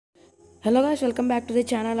Hello guys, welcome back to the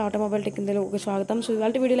channel Automobile Tech in Telugu స్వాగతం. So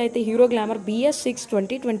ఇవాల్టి వీడియోలో అయితే హీరో గ్లామర్ BS6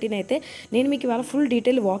 2020 అయితే నేను మీకు ఇవాళ full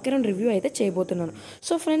detail walk around review అయితే చేయబోతున్నాను.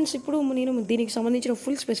 సో ఫ్రెండ్స్, ఇప్పుడు నేను దీనికి సంబంధించిన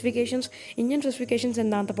full specifications, engine specifications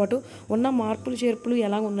and దాంతోపాటు ఉన్న మార్పులు చేర్పులు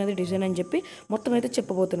ఎలా ఉన్నది డిజైన్ అని చెప్పి మొత్తం అయితే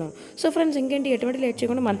చెప్పబోతున్నాను. సో ఫ్రెండ్స్, ఇంకేంటి ఎటువంటి లేట్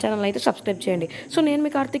చేయకుండా మన ఛానల్ అయితే సబ్స్క్రైబ్ చేయండి. సో నేను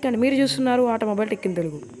మీ కార్తిక్ అండి, మీరు చూస్తున్నారు automobile tech in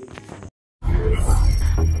Telugu.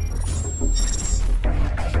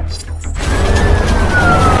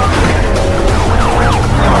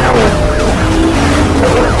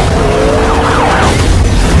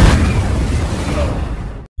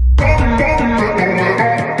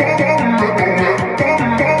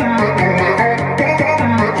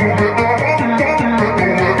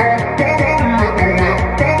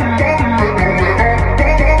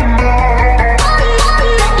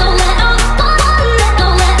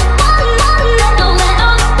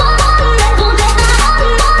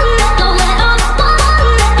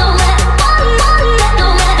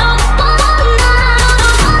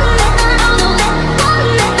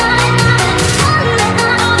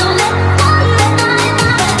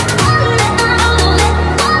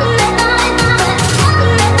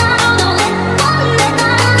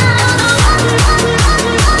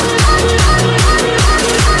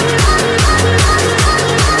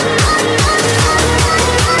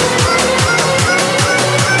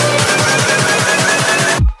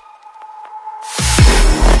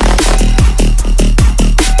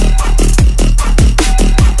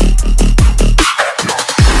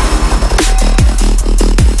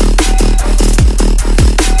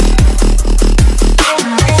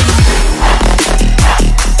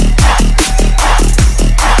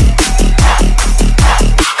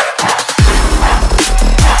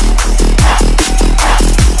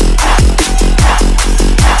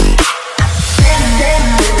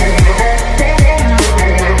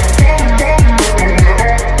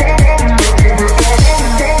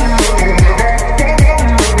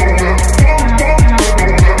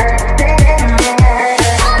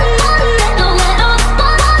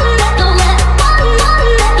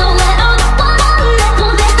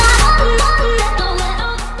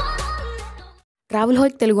 Travel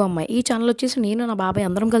హోక్ Telugu అమ్మాయి ఈ ఛానల్ వచ్చేసి నేను నా బాబాయ్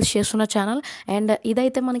అందరం కలిసి చేస్తున్న ఛానల్. అండ్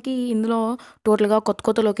ఇదైతే మనకి ఇందులో టోటల్గా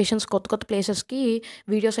కొత్త లొకేషన్స్, కొత్త ప్లేసెస్కి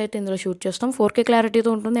వీడియోస్ అయితే ఇందులో షూట్ చేస్తాం. 4K క్లారిటీతో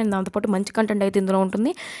ఉంటుంది అండ్ దాంతోపాటు మంచి కంటెంట్ అయితే ఇందులో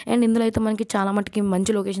ఉంటుంది. అండ్ ఇందులో అయితే మనకి చాలా మటుకి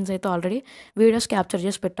మంచి లొకేషన్స్ అయితే ఆల్రెడీ వీడియోస్ క్యాప్చర్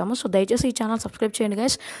చేసి పెట్టాము. సో దయచేసి ఈ ఛానల్ సబ్స్క్రైబ్ చేయండి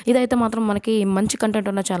గైస్. ఇదైతే మాత్రం మనకి మంచి కంటెంట్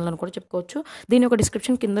ఉన్న ఛానల్ అని కూడా చెప్పుకోవచ్చు. దీని యొక్క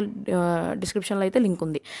డిస్క్రిప్షన్లో అయితే లింక్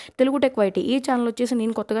ఉంది. తెలుగు టెక్ వైటీ ఈ ఛానల్ వచ్చేసి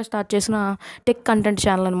నేను కొత్తగా స్టార్ట్ చేసిన టెక్ కంటెంట్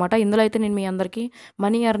ఛానల్ అనమాట. ఇందులో అయితే నేను మీ అందరికీ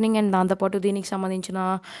మనీ ఎర్నింగ్ అండ్ దాంతోపాటు దీనికి సంబంధించిన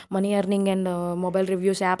money earning and mobile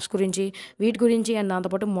reviews, apps గురించి, వీటి గురించి అండ్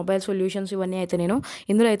దాంతోపాటు మొబైల్ సొల్యూషన్స్ ఇవన్నీ అయితే నేను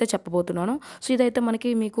ఇందులో అయితే చెప్పబోతున్నాను. సో ఇదైతే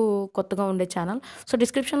మనకి మీకు కొత్తగా ఉండే ఛానల్. సో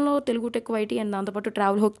డిస్క్రిప్షన్లో తెలుగు టెక్ వైటీ అండ్ దాంతోపాటు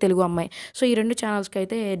ట్రావెల్ హోక్ తెలుగు అమ్మాయి, సో ఈ రెండు ఛానల్స్కి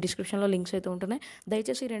అయితే డిస్క్రిప్షన్లో లింక్స్ అయితే ఉంటున్నాయి.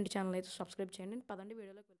 దయచేసి ఈ రెండు ఛానల్ అయితే సబ్స్క్రైబ్ చేయండి. పదండి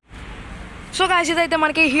వీడియోలోకి. సో గాయ్స్, ఇదైతే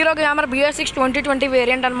మనకి హీరో గ్లామర్ BS6 2020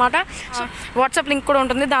 వేరియంట్ అనమాట. వాట్సాప్ లింక్ కూడా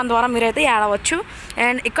ఉంటుంది, దాని ద్వారా మీరైతే యాడ్ అవ్వచ్చు.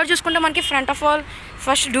 అండ్ ఇక్కడ చూసుకుంటే మనకి ఫ్రంట్ ఆఫ్ ఆల్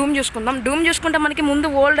ఫస్ట్ డూమ్ చూసుకుందాం. డూమ్ చూసుకుంటే మనకి ముందు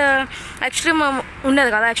ఓల్డ్ ఎక్స్ట్రీమ్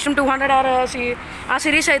ఉండేది కదా, ఎక్స్ట్రీమ్ 200R ఆ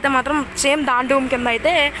సిరీస్ అయితే మాత్రం సేమ్ దాని డూమ్ కింద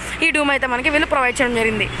అయితే ఈ డూమ్ అయితే మనకి వీళ్ళు ప్రొవైడ్ చేయడం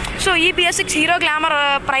జరిగింది. సో ఈ BS6 హీరో గ్లామర్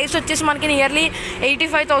ప్రైస్ వచ్చేసి మనకి నియర్లీ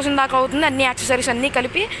 85,000 దాకా అవుతుంది, అన్ని యాక్సెసరీస్ అన్నీ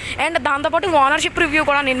కలిపి. అండ్ దాంతోపాటు ఓనర్షిప్ రివ్యూ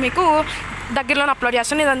కూడా నేను మీకు దగ్గరలోనే అప్లోడ్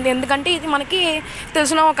చేస్తాను. ఇది ఎందుకంటే ఇది మనకి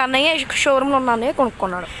తెలిసిన ఒక అన్నయ్య షోరూంలో ఉన్న అన్నయ్య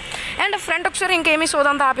కొనుక్కున్నాడు. అండ్ ఫ్రంట్ ఒకసారి ఇంకేమీ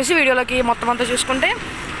సోదంతా ఆపేసి వీడియోలోకి మొత్తం అంతా చూసుకుంటే,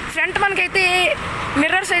 ఫ్రంట్ మనకైతే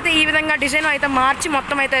మిర్రర్స్ అయితే ఈ విధంగా డిజైన్ అయితే మార్చి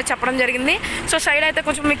మొత్తం అయితే చెప్పడం జరిగింది. సో సైడ్ అయితే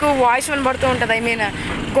కొంచెం మీకు వాయిస్ వినబడుతూ ఉంటుంది, ఐ మీన్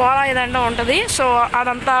గోళ ఏదంటే ఉంటుంది. సో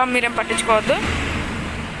అదంతా మీరేం పట్టించుకోవద్దు.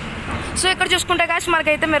 సో ఇక్కడ చూసుకుంటే గాయ్స్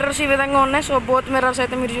మనకైతే మిర్రర్స్ ఈ విధంగా ఉన్నాయి. సో బోత్ మిర్రర్స్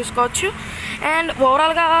అయితే మీరు చూసుకోవచ్చు. అండ్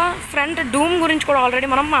ఓవరాల్గా ఫ్రంట్ డూమ్ గురించి కూడా ఆల్రెడీ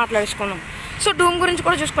మనం మాట్లాడుకున్నాం. సో డూమ్ గురించి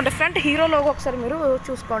కూడా చూసుకుంటే ఫ్రంట్ హీరో లోగో ఒకసారి మీరు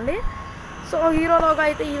చూసుకోండి. సో హీరో లోగో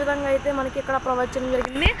అయితే ఈ విధంగా అయితే మనకి ఇక్కడ ప్రొవైడ్ చేయడం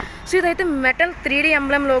జరిగింది. సో ఇదైతే మెటల్ 3D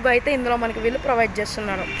ఎంబ్లెమ్ లోగో అయితే ఇందులో మనకి వీళ్ళు ప్రొవైడ్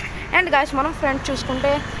చేస్తున్నారు. అండ్ గాయ్స్ మనం ఫ్రంట్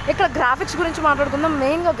చూసుకుంటే ఇక్కడ గ్రాఫిక్స్ గురించి మాట్లాడుకుందాం.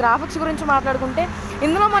 మెయిన్గా గ్రాఫిక్స్ గురించి మాట్లాడుకుంటే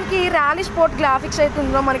ఇందులో మనకి ర్యాలీ స్పోర్ట్ గ్రాఫిక్స్ అయితే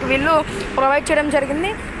ఇందులో మనకి వీళ్ళు ప్రొవైడ్ చేయడం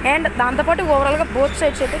జరిగింది. అండ్ దాంతోపాటు ఓవరాల్గా బోత్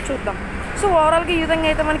సైడ్స్ అయితే చూద్దాం. సో ఓవరాల్గా ఈ విధంగా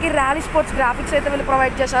అయితే మనకి ర్యాలీ స్పోర్ట్స్ గ్రాఫిక్స్ అయితే వీళ్ళు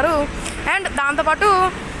ప్రొవైడ్ చేశారు. అండ్ దాంతోపాటు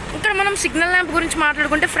ఇక్కడ మనం సిగ్నల్ ల్యాంప్ గురించి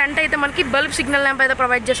మాట్లాడుకుంటే ఫ్రంట్ అయితే మనకి బల్బ్ సిగ్నల్ ల్యాంప్ అయితే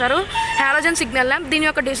ప్రొవైడ్ చేశారు, హాలోజన్ సిగ్నల్ ల్యాంప్. దీని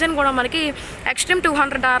యొక్క డిజైన్ కూడా మనకి ఎక్స్ట్రీమ్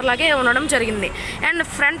 200R లాగే ఉండడం జరిగింది. అండ్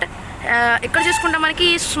ఫ్రంట్ ఇక్కడ చూసుకుంటే మనకి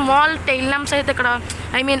స్మాల్ టైల్ ల్యాంప్స్ అయితే ఇక్కడ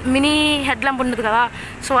I mean mini head lamp ఉంటుంది కదా,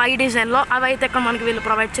 సో ఐ డిజైన్లో అవి అయితే ఇక్కడ మనకి వీళ్ళు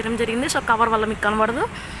ప్రొవైడ్ చేయడం జరిగింది. సో కవర్ వల్ల మీకు కనబడదు.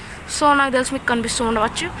 సో నాకు తెలిసి మీకు కనిపిస్తూ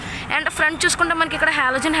ఉండవచ్చు. అండ్ ఫ్రంట్ చూసుకుంటే మనకి ఇక్కడ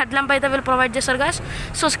హాలోజన్ హెడ్ ల్యాంప్ అయితే వీళ్ళు ప్రొవైడ్ చేశారు గాయస్.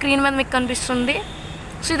 సో స్క్రీన్ మీద మీకు కనిపిస్తుంది.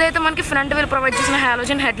 సో ఇదైతే మనకి ఫ్రంట్ వీళ్ళు ప్రొవైడ్ చేసిన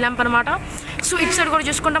హాలోజన్ హెడ్ ల్యాంప్ అనమాట. సో ఇటు సైడ్ కూడా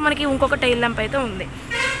చూసుకుంటే మనకి ఇంకొక టైల్ ల్యాంప్ అయితే ఉంది.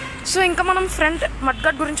 సో ఇంకా మనం ఫ్రంట్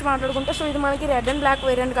మడ్గార్డ్ గురించి మాట్లాడుకుంటే, సో ఇది మనకి రెడ్ అండ్ బ్లాక్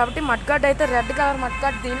వేరియంట్ కాబట్టి మడ్గార్డ్ అయితే రెడ్ కలర్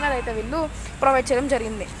మడ్గార్డ్ దీని మీద అయితే వీళ్ళు ప్రొవైడ్ చేయడం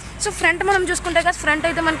జరిగింది. సో ఫ్రంట్ మనం చూసుకుంటే కదా, ఫ్రంట్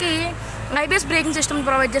అయితే మనకి ఐబిఎస్ బ్రేకింగ్ సిస్టమ్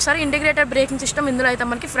ప్రొవైడ్ చేస్తారు. ఇంటిగ్రేటెడ్ బ్రేకింగ్ సిస్టమ్ ఇందులో అయితే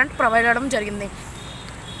మనకి ఫ్రంట్ ప్రొవైడ్ అవ్వడం జరిగింది.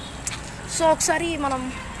 సో ఒకసారి మనం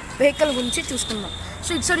వెహికల్ గురించి చూసుకుందాం.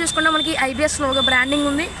 సో ఇటు సైడ్ చూసుకుంటే మనకి ఐబిఎస్ లోగో బ్రాండింగ్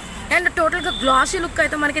ఉంది. అండ్ టోటల్గా గ్లాసీ లుక్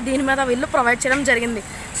అయితే మనకి దీని మీద వీళ్ళు ప్రొవైడ్ చేయడం జరిగింది.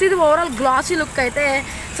 సో ఇది ఓవరాల్ గ్లాసీ లుక్ అయితే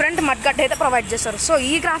ఫ్రంట్ మడ్గార్డ్ అయితే ప్రొవైడ్ చేస్తారు. సో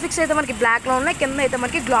ఈ గ్రాఫిక్స్ అయితే మనకి బ్లాక్లో ఉన్నాయి, కింద అయితే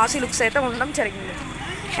మనకి గ్లాసీ లుక్స్ అయితే ఉండడం జరిగింది.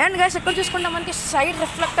 అండ్ గైస్ ఇక్కడ చూసుకుంటే మనకి సైడ్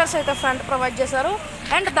రిఫ్లెక్టర్స్ అయితే ఫ్రంట్ ప్రొవైడ్ చేశారు.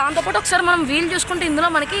 అండ్ దాంతోపాటు ఒకసారి మనం వీల్ చూసుకుంటే ఇందులో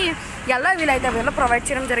మనకి ఎల్ఐ వీల్ అయితే వీళ్ళు ప్రొవైడ్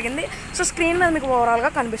చేయడం జరిగింది. సో స్క్రీన్ మీద మీకు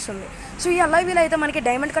ఓవరాల్గా కనిపిస్తుంది. సో ఈ ఎల్ఐ వీల్ అయితే మనకి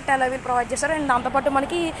diamond cut LI wheel provide చేస్తారు. అండ్ దాంతోపాటు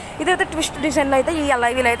మనకి ఇదైతే ట్విస్ట్ డిజైన్లో అయితే ఈ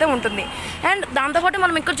ఎల్ఐ వీల్ అయితే ఉంటుంది. అండ్ దాంతోపాటు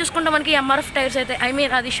మనం ఇక్కడ చూసుకుంటే మనకి ఎంఆర్ఎఫ్ టైర్స్ అయితే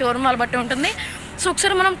అది షోరూమ్ వాళ్ళు బట్టి ఉంటుంది. సో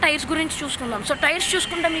ఒకసారి మనం టైర్స్ గురించి చూసుకుందాం. సో టైర్స్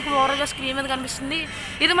చూసుకుంటే మీకు ఓవరాల్గా స్క్రీన్ మీద కనిపిస్తుంది.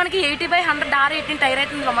 ఇది మనకి 80/100 R18 టైర్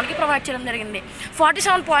అయితే ఇందులో మనకి ప్రొవైడ్ చేయడం జరిగింది.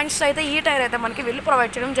 47 పాయింట్స్ అయితే ఈ టైర్ అయితే మనకి వీళ్ళు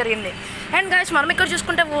ప్రొవైడ్ చేయడం జరిగింది. అండ్ గైస్ మనం ఇక్కడ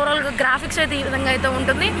చూసుకుంటే ఓవరాల్గా గ్రాఫిక్స్ అయితే ఈ విధంగా అయితే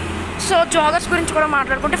ఉంటుంది. సో జాగర్స్ గురించి కూడా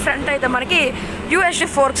మాట్లాడుకుంటే ఫ్రంట్ అయితే మనకి యూఎస్డి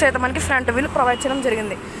ఫోర్క్స్ అయితే మనకి ఫ్రంట్ వీళ్ళు ప్రొవైడ్ చేయడం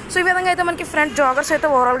జరిగింది. సో ఈ విధంగా అయితే మనకి ఫ్రంట్ జాగర్స్ అయితే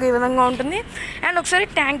ఓవరాల్గా ఈ విధంగా ఉంటుంది. అండ్ ఒకసారి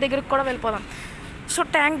ట్యాంక్ దగ్గరికి కూడా వెళ్ళిపోదాం. సో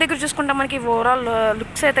ట్యాంక్ దగ్గర చూసుకుంటే మనకి ఓవరాల్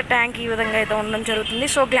లుక్స్ అయితే ట్యాంక్ ఈ విధంగా అయితే ఉండడం జరుగుతుంది.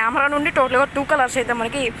 సో గ్లామర్ నుండి టోటల్గా 2 కలర్స్ అయితే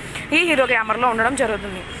మనకి ఈ హీరో గ్లామర్లో ఉండడం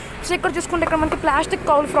జరుగుతుంది. సో ఇక్కడ చూసుకుంటే ఇక్కడ మనకి ప్లాస్టిక్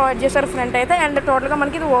కౌల్ ప్రొవైడ్ చేశారు ఫ్రంట్ అయితే. అండ్ టోటల్గా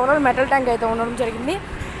మనకి ఇది ఓవరాల్ మెటల్ ట్యాంక్ అయితే ఉండడం జరిగింది.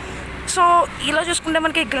 సో ఇలా చూసుకుంటే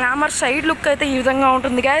మనకి గ్లామర్ సైడ్ లుక్ అయితే ఈ విధంగా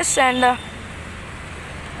ఉంటుంది గైస్. అండ్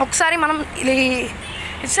ఒకసారి మనం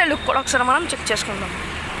ఇటు సైడ్ లుక్ కూడా ఒకసారి మనం చెక్ చేసుకుందాం.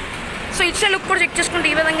 సో ఇటు సైడ్ లుక్ కూడా చెక్ చేసుకుంటే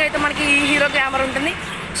ఈ విధంగా అయితే మనకి హీరో గ్లామర్ ఉంటుంది.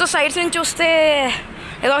 సో సైడ్స్ నుంచి చూస్తే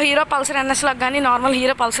ఏదో హీరో పల్సర్ ఎన్ఎస్ లాగా కానీ నార్మల్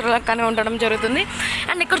హీరో పల్సర్ లాగా కానీ ఉండడం జరుగుతుంది.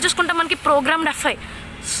 అండ్ ఇక్కడ చూసుకుంటే మనకి ప్రోగ్రామ్డ్ ఎఫ్ఐ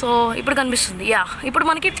సో ఇప్పుడు కనిపిస్తుంది. ఇప్పుడు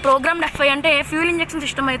మనకి ప్రోగ్రామ్డ్ ఎఫ్ఐ అంటే ఫ్యూల్ ఇంజెక్షన్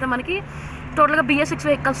సిస్టమ్ అయితే మనకి టోటల్గా BS6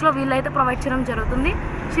 వెహికల్స్లో వీళ్ళు అయితే ప్రొవైడ్ చేయడం జరుగుతుంది.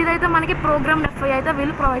 సో ఇదైతే మనకి ప్రోగ్రామ్డ్ ఎఫ్ఐ అయితే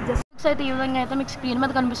వీళ్ళు ప్రొవైడ్ చేస్తారు. అయితే ఈ విధంగా అయితే మీకు స్క్రీన్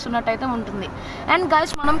మీద కనిపిస్తున్నట్టు అయితే ఉంటుంది. అండ్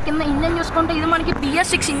గైస్ మనం కింద ఇంజన్ చూసుకుంటే ఇది మనకి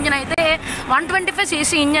BS6 ఇంజన్ అయితే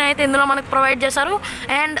 125cc ఇంజన్ అయితే ఇందులో మనకి ప్రొవైడ్ చేశారు.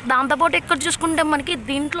 అండ్ దాంతోపాటు ఇక్కడ చూసుకుంటే మనకి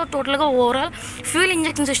దీంట్లో టోటల్గా ఓవరాల్ ఫ్యూల్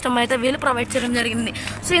ఇంజెక్షన్ సిస్టమ్ అయితే వీళ్ళు ప్రొవైడ్ చేయడం జరిగింది.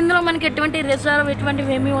 సో ఇందులో మనకి ఎటువంటి రిజర్వ్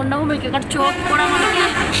ఎటువంటివి ఏమీ ఉండవు. మీకు ఇక్కడ చోక్ కూడా మనకి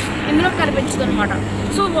ఇందులో కనిపించదు అనమాట.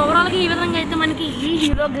 సో ఓవరాల్గా ఈ విధంగా అయితే మనకి ఈ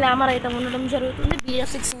హీరో గ్లామర్ అయితే ఉండడం జరుగుతుంది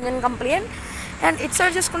BS6 ఇంజన్ కంప్లీట్. అండ్ ఇటు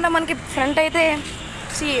సైడ్ చూసుకుంటే మనకి ఫ్రంట్ అయితే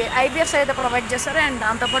ఐబిఎస్ అయితే ప్రొవైడ్ చేస్తారు. అండ్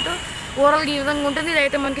దాంతోపాటు ఓవరాల్గా ఈ విధంగా ఉంటుంది.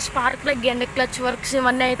 ఇదైతే మనకి spark plug and clutch works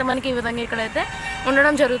ఇవన్నీ అయితే మనకి ఈ విధంగా ఇక్కడైతే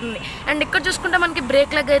ఉండడం జరుగుతుంది. అండ్ ఇక్కడ చూసుకుంటే మనకి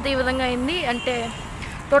బ్రేక్ లెగ్ అయితే ఈ విధంగా అయింది. అంటే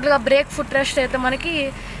టోటల్గా బ్రేక్ ఫుట్ రెస్ట్ అయితే మనకి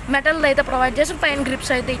మెటల్ అయితే ప్రొవైడ్ చేసి పైన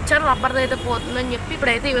గ్రిప్స్ అయితే ఇచ్చారు. రబ్బర్ది అయితే పోతుందని చెప్పి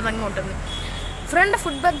ఇప్పుడైతే ఈ విధంగా ఉంటుంది. ఫ్రంట్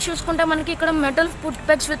ఫుట్ బ్యాగ్స్ చూసుకుంటే మనకి ఇక్కడ metal foot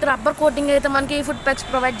bags with rubber coating అయితే మనకి ఫుట్ బ్యాగ్స్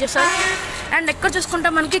ప్రొవైడ్ చేస్తారు. అండ్ ఎక్కడ చూసుకుంటే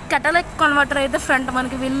మనకి కెటలిక్ కన్వర్టర్ అయితే ఫ్రంట్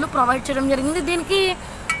మనకి వీళ్ళు ప్రొవైడ్ చేయడం జరిగింది. దీనికి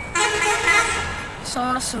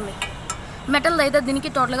సౌండ్ వస్తుంది. మెటల్ అయితే దీనికి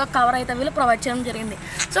టోటల్గా కవర్ అయితే వీళ్ళు ప్రొవైడ్ చేయడం జరిగింది.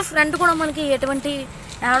 సో ఫ్రంట్ కూడా మనకి ఎటువంటి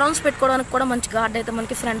యాడౌన్స్ పెట్టుకోవడానికి కూడా మంచి గార్డ్ అయితే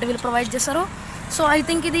మనకి ఫ్రంట్ వీళ్ళు ప్రొవైడ్ చేస్తారు. సో ఐ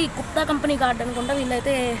థింక్ ఇది గుప్తా కంపెనీ గార్డ్ అనుకుంటా.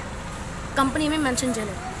 వీళ్ళైతే కంపెనీ ఏమీ మెన్షన్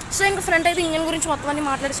చేయలేదు. సో ఇంకా ఫ్రంట్ అయితే ఇంజన్ గురించి మొత్తం అన్ని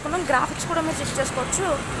మాట్లాడుకున్నాం. గ్రాఫిక్స్ కూడా మీరు చెక్ చేసుకోవచ్చు.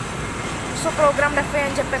 సో ప్రోగ్రామ్డ్ ఎఫ్ఐ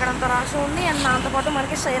అని చెప్పి ఇక్కడంతా రాసి ఉంది. అండ్ దాంతోపాటు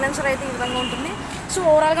మనకి సైలెన్సర్ అయితే ఈ విధంగా ఉంటుంది. సో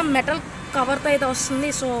ఓవరాల్గా మెటల్ కవర్తో అయితే వస్తుంది.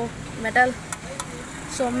 సో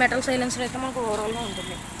మెటల్ సైలెన్సర్ అయితే మనకు ఓవరాల్గా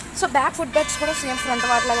ఉంటుంది. సో బ్యాక్ ఫుట్ బ్యాగ్స్ కూడా సేమ్ ఫ్రంట్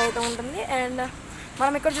వాటిలాగా అయితే ఉంటుంది. అండ్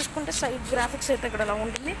మనం ఇక్కడ చూసుకుంటే సైడ్ గ్రాఫిక్స్ అయితే ఇక్కడ ఇలా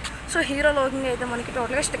ఉంటుంది. సో హీరో లోగింగ్ అయితే మనకి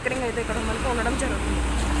టోటల్గా స్టిక్కరింగ్ అయితే ఇక్కడ మనకి ఉండడం జరుగుతుంది.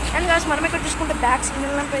 అండ్ గాస్ మనం ఇక్కడ చూసుకుంటే బ్యాక్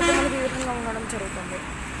సిగ్నల్ ల్యాంప్ అయితే మనకి ఈ విధంగా ఉండడం జరుగుతుంది.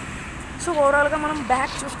 సో ఓవరాల్గా మనం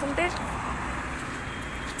బ్యాక్ చూసుకుంటే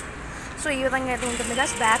సో ఈ విధంగా అయితే ఉంటుంది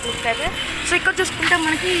గాస్ బ్యాక్ లుక్ అయితే. సో ఇక్కడ చూసుకుంటే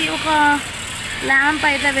మనకి ఒక ల్యాంప్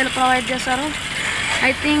అయితే వీళ్ళు ప్రొవైడ్ చేస్తారు.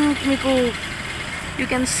 ఐ థింక్ మీకు you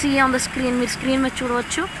can see on the screen, మీరు స్క్రీన్ మీద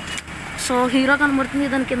చూడవచ్చు. సో హీరో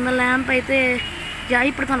కనబడుతుంది, దాని కింద ల్యాంప్ అయితే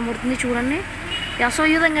ఇప్పుడు కనబడుతుంది చూడండి. సో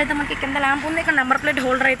ఈ విధంగా అయితే మనకి కింద ల్యాంప్ ఉంది. ఇక్కడ నెంబర్ ప్లేట్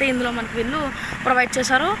హోల్డర్ అయితే ఇందులో మనకి వీళ్ళు ప్రొవైడ్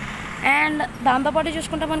చేశారు. అండ్ దాంతోపాటు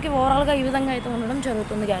చూసుకుంటే మనకి ఓవరాల్గా ఈ విధంగా అయితే ఉండడం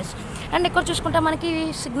జరుగుతుంది గ్యాస్. అండ్ ఇక్కడ చూసుకుంటే మనకి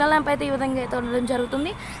సిగ్నల్ ల్యాంప్ అయితే ఈ విధంగా అయితే ఉండడం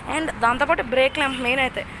జరుగుతుంది. అండ్ దాంతోపాటు బ్రేక్ ల్యాంప్ మెయిన్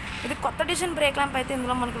అయితే ఇది కొత్త డిజైన్ బ్రేక్ ల్యాంప్ అయితే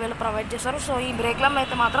ఇందులో మనకి వీళ్ళు ప్రొవైడ్ చేశారు. సో ఈ బ్రేక్ ల్యాంప్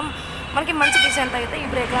అయితే మాత్రం మనకి మంచి డిజైన్ అయితే ఈ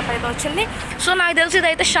బ్రేక్ ల్యాంప్ అయితే వచ్చింది. సో నాకు తెలిసి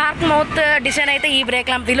ఇదైతే షార్ప్ మౌత్ డిజైన్ అయితే ఈ బ్రేక్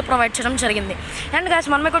ల్యాంప్ వీళ్ళు ప్రొవైడ్ చేయడం జరిగింది. అండ్ గ్యాస్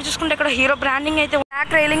మనం ఇక్కడ చూసుకుంటే ఇక్కడ హీరో బ్రాండింగ్ అయితే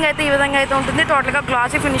బ్యాక్ రైలింగ్ అయితే ఈ విధంగా అయితే ఉంటుంది. టోటల్గా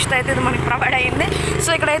గ్లాసీ ఫినిష్తో అయితే ఇది మనకి ప్రొవైడ్ అయ్యింది. సో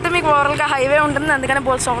ఇక్కడైతే మీకు ఓవరాల్గా హైవే ఉంటుంది, అందుకని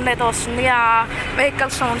బోల్ సౌండ్ అయితే వస్తుంది, ఆ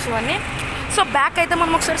వెహికల్ సౌండ్స్ ఇవన్నీ. సో బ్యాక్ అయితే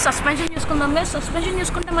మనం ఒకసారి సస్పెన్షన్ చూసుకుందాం. సస్పెన్షన్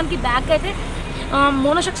చూసుకుంటే మనకి బ్యాక్ అయితే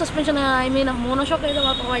మోనోషాక్ సస్పెన్షన్, మోనోషాక్ అయితే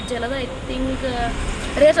వాళ్ళు ప్రొవైడ్ చేయలేదు. ఐ థింక్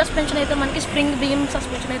రే సస్పెన్షన్ అయితే మనకి స్ప్రింగ్ బీమ్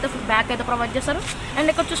సస్పెన్షన్ అయితే బ్యాక్ అయితే ప్రొవైడ్ చేస్తారు. అండ్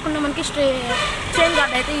ఇక్కడ చూసుకుంటే మనకి చైన్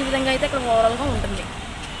గార్డ్ అయితే ఈ విధంగా అయితే ఇక్కడ ఓవరాల్గా ఉంటుంది.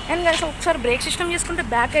 అండ్ గైస్ ఒకసారి బ్రేక్ సిస్టమ్ చేసుకుంటే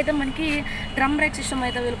బ్యాక్ అయితే మనకి డ్రమ్ బ్రేక్ సిస్టమ్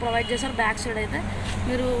అయితే వీళ్ళు ప్రొవైడ్ చేస్తారు. బ్యాక్ సైడ్ అయితే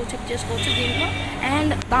మీరు చెక్ చేసుకోవచ్చు దీంట్లో.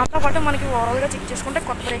 అండ్ దాంతోపాటు మనకి ఓవరాల్గా చెక్ చేసుకుంటే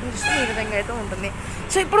కొత్త బ్రేకింగ్ సిస్టమ్ ఈ విధంగా అయితే ఉంటుంది.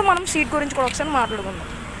 సో ఇప్పుడు మనం సీట్ గురించి కూడా ఒకసారి మాట్లాడుకుందాం.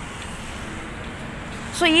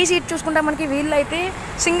 సో ఈ సీట్ చూసుకుంటే మనకి వీళ్ళు అయితే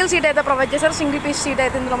సింగిల్ సీట్ అయితే ప్రొవైడ్ చేశారు. సింగిల్ పీస్ సీట్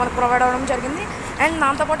అయితే ఇందులో మనకు ప్రొవైడ్ అవ్వడం జరిగింది. అండ్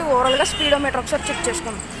దాంతోపాటు ఓవరాల్గా స్పీడోమీటర్ ఒకసారి చెక్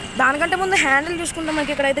చేసుకుందాం. దానికంటే ముందు హ్యాండిల్ చూసుకుంటే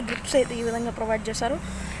మనకి ఇక్కడైతే గ్రిప్స్ అయితే ఈ విధంగా ప్రొవైడ్ చేశారు.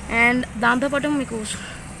 అండ్ దాంతోపాటు మీకు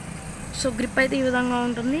సో గ్రిప్ అయితే ఈ విధంగా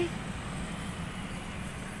ఉంటుంది.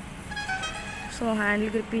 సో హ్యాండిల్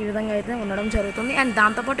గ్రిప్ ఈ విధంగా అయితే ఉండడం జరుగుతుంది. అండ్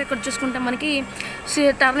దాంతోపాటు ఇక్కడ చూసుకుంటే మనకి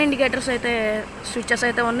టర్న్ ఇండికేటర్స్ అయితే స్విచ్చెస్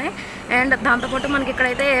అయితే ఉన్నాయి. అండ్ దాంతోపాటు మనకి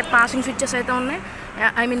ఇక్కడైతే పాసింగ్ స్విచ్చెస్ అయితే ఉన్నాయి.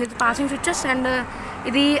 ఇది పాసింగ్ స్విచ్చెస్. అండ్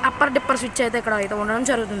ఇది అప్పర్ డిప్పర్ స్విచ్ అయితే ఇక్కడ అయితే ఉండడం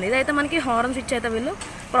జరుగుతుంది. ఇదైతే మనకి హార్న్ స్విచ్ అయితే వీళ్ళు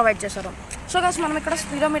ప్రొవైడ్ చేశారు. సో గైస్ మనం ఇక్కడ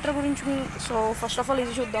స్పీడోమీటర్ గురించి సో ఫస్ట్ ఆఫ్ ఆల్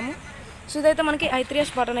ఇది చూద్దాము. సో ఇదైతే మనకి I3S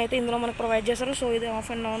బటన్ అయితే ఇందులో మనకు ప్రొవైడ్ చేశారు. సో ఇది of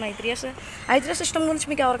and on I3S system గురించి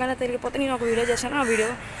మీకు ఎవరికైనా తెలియకపోతే నేను ఒక వీడియో చేశాను. ఆ వీడియో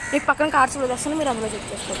మీకు పక్కన కార్డ్స్ వదిలేస్తాను, మీరు అందులో చెక్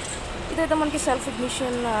చేసుకోండి. ఇదైతే మనకి సెల్ఫ్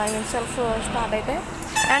ఇగ్నిషన్ సెల్ఫ్ స్టార్ట్ అయితే.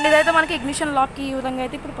 అండ్ ఇదైతే మనకి ఇగ్నిషన్ లాక్ ఈ విధంగా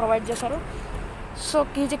అయితే ఇప్పుడు ప్రొవైడ్ చేశారు. సో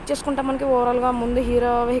కీ చెక్ చేసుకుంటే మనకి ఓవరాల్గా ముందు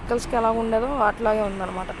హీరో వెహికల్స్కి ఎలా ఉండేదో అట్లాగే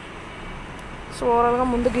ఉందన్నమాట. సో ఓవరాల్గా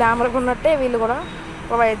ముందు గ్లామర్గా ఉన్నట్టే వీళ్ళు కూడా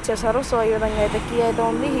ప్రొవైడ్ చేశారు. సో ఈ విధంగా అయితే కీ అయితే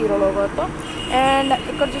ఉంది హీరో లోగోతో. అండ్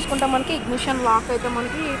ఇక్కడ చూసుకుంటే మనకి ఇగ్నిషన్ లాక్ అయితే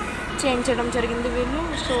మనకి చేంజ్ చేయడం జరిగింది వీళ్ళు.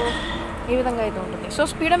 సో ఈ విధంగా అయితే ఉంటుంది. సో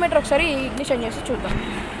స్పీడోమీటర్ ఒకసారి ఇగ్నిషన్ చేసి చూద్దాం.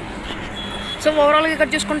 సో ఓవరాల్గా ఇక్కడ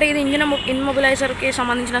చూసుకుంటే ఇది ఇన్మొబిలైజర్కి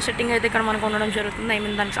సంబంధించిన సెట్టింగ్ అయితే ఇక్కడ మనకు ఉండడం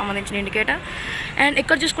జరుగుతుంది. దానికి సంబంధించిన ఇండికేటర్. అండ్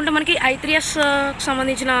ఇక్కడ చూసుకుంటే మనకి I3S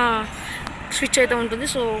సంబంధించిన స్విచ్ అయితే ఉంటుంది.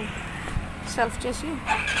 సో సెల్ఫ్ చేసి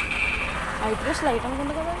I3S లైట్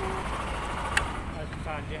అనుకుంటుంది కదా.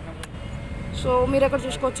 సో మీరు ఎక్కడ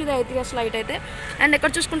చూసుకోవచ్చు ఇది I3S లైట్ అయితే. అండ్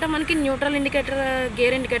ఇక్కడ చూసుకుంటే మనకి న్యూట్రల్ ఇండికేటర్,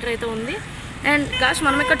 గేర్ ఇండికేటర్ అయితే ఉంది. అండ్ గాస్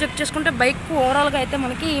మనం ఇక్కడ చెక్ చేసుకుంటే బైక్ ఓవరాల్గా అయితే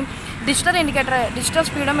మనకి డిజిటల్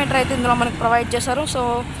స్పీడోమీటర్ అయితే ఇందులో మనకి ప్రొవైడ్ చేశారు. సో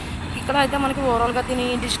ఇక్కడ అయితే మనకి ఓవరాల్గా దీని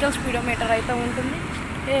డిజిటల్ స్పీడోమీటర్ అయితే ఉంటుంది.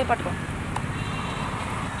 పట్టుకో.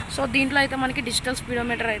 సో దీంట్లో అయితే మనకి డిజిటల్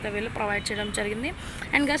స్పీడోమీటర్ అయితే వీళ్ళు ప్రొవైడ్ చేయడం జరిగింది.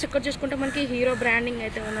 అండ్ గాస్ ఇక్కడ చూసుకుంటే మనకి హీరో బ్రాండింగ్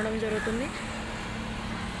అయితే ఉండడం జరుగుతుంది.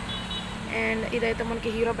 అండ్ ఇదైతే మనకి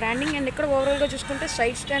హీరో బ్రాండింగ్. అండ్ ఇక్కడ ఓవరాల్గా చూసుకుంటే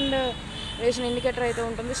సైడ్ స్టాండ్ వేసిన ఇండికేటర్ అయితే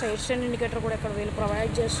ఉంటుంది. సైడ్ స్టాండ్ ఇండికేటర్ కూడా ఇక్కడ వీళ్ళు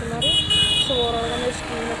ప్రొవైడ్ చేస్తున్నారు. సో ఓవరాల్గా మీరు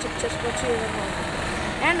స్క్రీన్లో చెక్ చేసుకోవచ్చు ఈ విధంగా ఉంటుంది.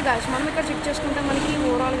 అండ్ గాస్ మనం ఇక్కడ చెక్ చేసుకుంటే మనకి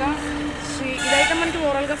ఓవరాల్గా ఇదైతే మనకి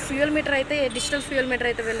ఓవరాల్గా ఫ్యూయల్ మీటర్ అయితే డిజిటల్ ఫ్యూయల్ మీటర్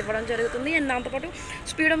అయితే వీళ్ళు ఇవ్వడం జరుగుతుంది. అండ్ దాంతోపాటు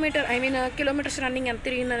స్పీడోమీటర్ కిలోమీటర్స్ రన్నింగ్ ఎంత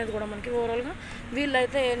తిరిగింది అనేది కూడా మనకి ఓవరాల్గా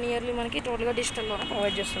వీళ్ళైతే నియర్లీ మనకి టోటల్గా డిజిటల్లోనే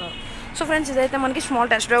ప్రొవైడ్ చేస్తున్నారు. సో ఫ్రెండ్స్ ఇదైతే మనకి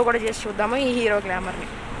స్మాల్ టెస్ట్ డ్రైవ్ కూడా చేసి చూద్దాము ఈ hero గ్లామర్ని.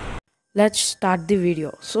 Let's start the video.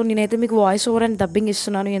 So నేనైతే మీకు వాయిస్ ఓవర్ అండ్ డబ్బింగ్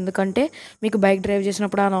ఇస్తున్నాను, ఎందుకంటే మీకు బైక్ డ్రైవ్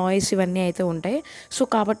చేసినప్పుడు ఆ నాయిస్ ఇవన్నీ అయితే ఉంటాయి. సో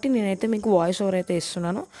కాబట్టి నేనైతే మీకు వాయిస్ ఓవర్ అయితే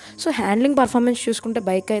ఇస్తున్నాను. సో హ్యాండ్లింగ్ పర్ఫార్మెన్స్ చూసుకుంటే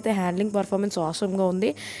బైక్ అయితే హ్యాండ్లింగ్ పర్ఫార్మెన్స్ ఆసమ్గా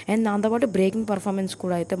ఉంది. అండ్ దాంతోపాటు బ్రేకింగ్ పర్ఫార్మెన్స్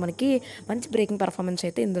కూడా అయితే మనకి మంచి బ్రేకింగ్ పర్ఫార్మెన్స్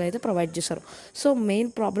అయితే ఇందులో అయితే ప్రొవైడ్ చేశారు. సో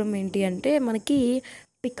మెయిన్ ప్రాబ్లం ఏంటి అంటే మనకి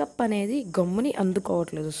పికప్ అనేది గమ్ముని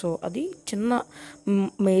అందుకోవట్లేదు. సో అది చిన్న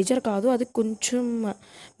మేజర్ కాదు, అది కొంచెం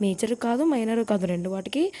మేజర్ కాదు మైనర్ కాదు, రెండు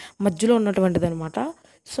వాటికి మధ్యలో ఉన్నటువంటిది అనమాట.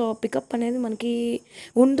 సో పికప్ అనేది మనకి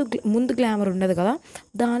ముందు గ్లామర్ ఉండదు కదా,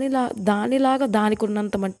 దానిలాగా దానికి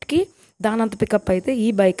ఉన్నంత మట్టుకి దానంత పికప్ అయితే ఈ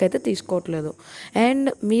బైక్ అయితే తీసుకోవట్లేదు. అండ్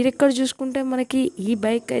మీరు ఇక్కడ చూసుకుంటే మనకి ఈ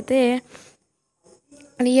బైక్ అయితే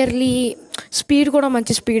నియర్లీ స్పీడ్ కూడా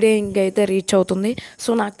మంచి స్పీడే ఇంకైతే రీచ్ అవుతుంది. సో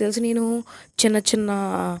నాకు తెలిసి నేను చిన్న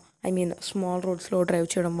స్మాల్ రోడ్స్లో డ్రైవ్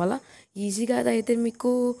చేయడం వల్ల ఈజీగా అదైతే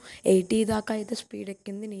మీకు 80 దాకా అయితే స్పీడ్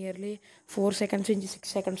ఎక్కింది. నియర్లీ 4 సెకండ్స్ నుంచి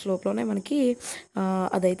 6 సెకండ్స్ లోపలనే మనకి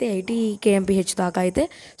అదైతే 80 kmph దాకా అయితే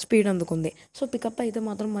స్పీడ్ అందుకుంది. సో పికప్ అయితే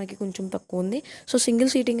మాత్రం మనకి కొంచెం తక్కువ ఉంది. సో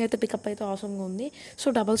సింగిల్ సీటింగ్ అయితే పికప్ అయితే అవసరంగా ఉంది. సో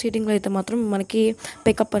డబల్ సీటింగ్లో అయితే మాత్రం మనకి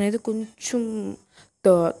పికప్ అనేది కొంచెం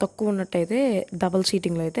తక్కువ ఉన్నట్టయితే డబల్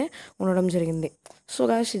సీటింగ్లో అయితే ఉండడం జరిగింది. సో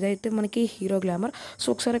గాయ్స్ ఇదైతే మనకి హీరో గ్లామర్. సో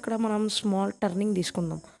ఒకసారి ఇక్కడ మనం స్మాల్ టర్నింగ్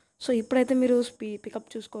తీసుకుందాం. సో ఇప్పుడైతే మీరు పికప్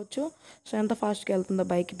చూసుకోవచ్చు. సో ఎంత ఫాస్ట్గా వెళ్తుందో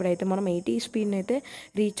బైక్. ఇప్పుడైతే మనం 80 స్పీడ్ని అయితే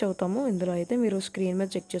రీచ్ అవుతాము. ఇందులో అయితే మీరు స్క్రీన్ మీద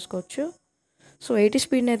చెక్ చేసుకోవచ్చు. సో 80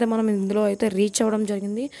 స్పీడ్ని అయితే మనం ఇందులో అయితే రీచ్ అవ్వడం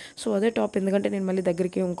జరిగింది. సో అదే టాప్, ఎందుకంటే నేను మళ్ళీ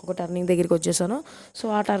దగ్గరికి ఇంకొక టర్నింగ్ దగ్గరికి వచ్చేసాను. సో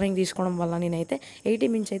ఆ టర్నింగ్ తీసుకోవడం వల్ల నేనైతే 80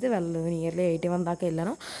 మించి అయితే వెళ్ళలేదు, నియర్లీ 81 దాకా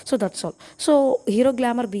వెళ్ళాను. So that's all. So hero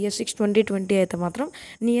glamour BS6 2020 అయితే మాత్రం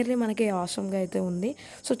నియర్లీ మనకి ఆసమ్గా అయితే ఉంది.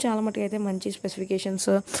 సో చాలా మటుకు అయితే మంచి స్పెసిఫికేషన్స్,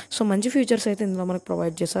 సో మంచి ఫీచర్స్ అయితే ఇందులో మనకు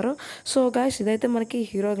ప్రొవైడ్ చేశారు. సో గైస్, ఇదైతే మనకి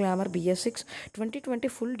hero glamour BS6 2020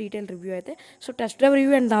 full detail review అయితే. So test drive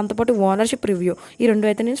review and దాంతోపాటు ఓనర్షిప్ రివ్యూ, ఈ రెండు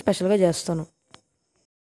అయితే నేను స్పెషల్గా చేస్తాను.